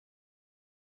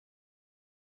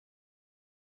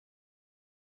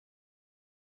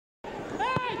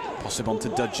Possible on to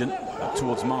Dudgeon, up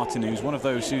towards Martin, who's one of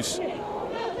those who's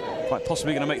quite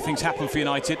possibly going to make things happen for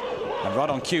United. And right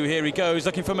on cue, here he goes,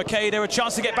 looking for Makeda, a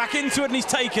chance to get back into it, and he's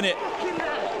taken it.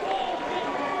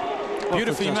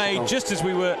 Beautifully made, just as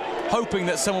we were hoping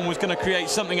that someone was going to create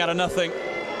something out of nothing.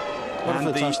 What a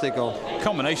fantastic goal.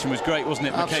 Combination was great, wasn't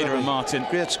it, Makeda and Martin?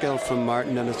 Great skill from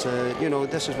Martin, and it's you know,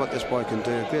 this is what this boy can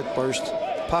do. A great burst,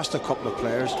 past a couple of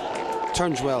players,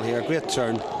 turns well here, great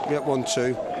turn, great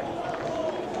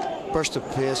 1-2. Burst of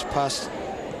pace past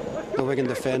the Wigan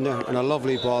defender, and a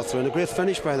lovely ball through, and a great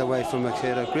finish, by the way, from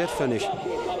Makeda. Great finish.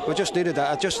 We just needed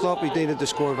that. I just thought we needed to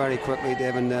score very quickly,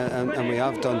 Dave, and we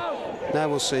have done. Now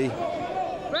we'll see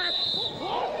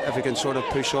if we can sort of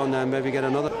push on and maybe get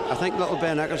another. I think little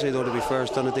Ben Eckersley, though, to be fair, has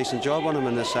done a decent job on him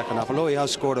in the second half, although he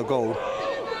has scored a goal.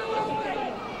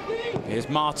 Here's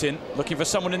Martin looking for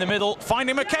someone in the middle,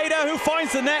 finding Makeda, who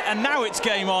finds the net, and now it's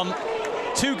game on.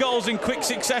 2 goals in quick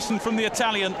succession from the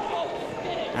Italian.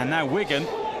 And now Wigan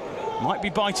might be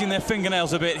biting their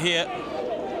fingernails a bit here.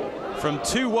 From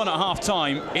 2-1 at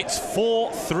half-time, it's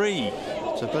 4-3.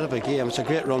 It's a bit of a game. It's a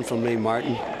great run from Lee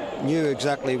Martin. Knew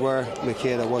exactly where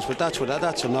Makeda was, but that's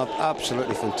an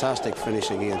absolutely fantastic finish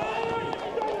again.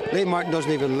 Lee Martin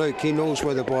doesn't even look. He knows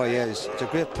where the boy is. It's a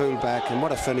great pull back, and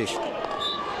what a finish.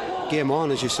 Game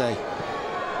on, as you say.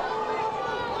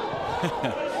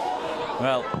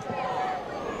 Well,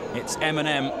 it's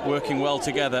M&M working well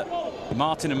together.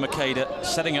 Martin and Makeda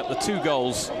setting up the 2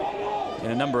 goals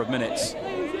in a number of minutes.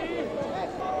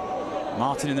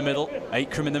 Martin in the middle,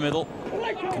 Akram in the middle.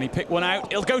 Can he pick one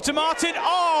out? He'll go to Martin.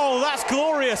 Oh, that's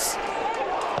glorious.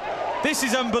 This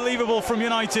is unbelievable from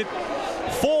United.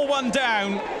 4-1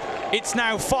 down. It's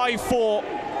now 5-4.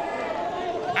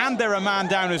 And they're a man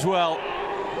down as well.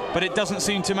 But it doesn't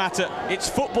seem to matter. It's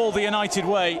football the United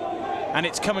way. And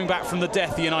it's coming back from the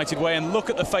death the United way. And look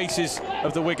at the faces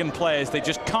of the Wigan players. They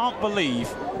just can't believe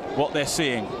what they're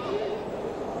seeing.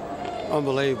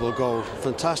 Unbelievable goal.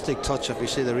 Fantastic touch if you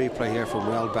see the replay here from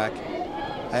well back.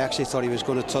 I actually thought he was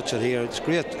going to touch it here. It's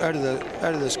great out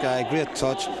of the sky, great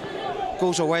touch.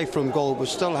 Goes away from goal, but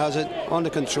still has it under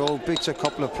control, beats a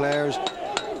couple of players.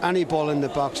 Any ball in the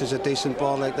box is a decent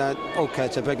ball like that. Okay,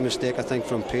 it's a big mistake, I think,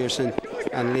 from Pearson.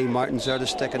 And Lee Martin's there to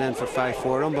stick it in for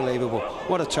 5-4. Unbelievable.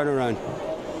 What a turnaround.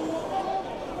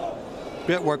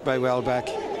 Great work by Welbeck.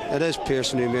 It is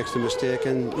Pearson who makes the mistake,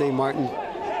 and Lee Martin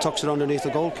tucks it underneath the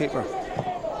goalkeeper.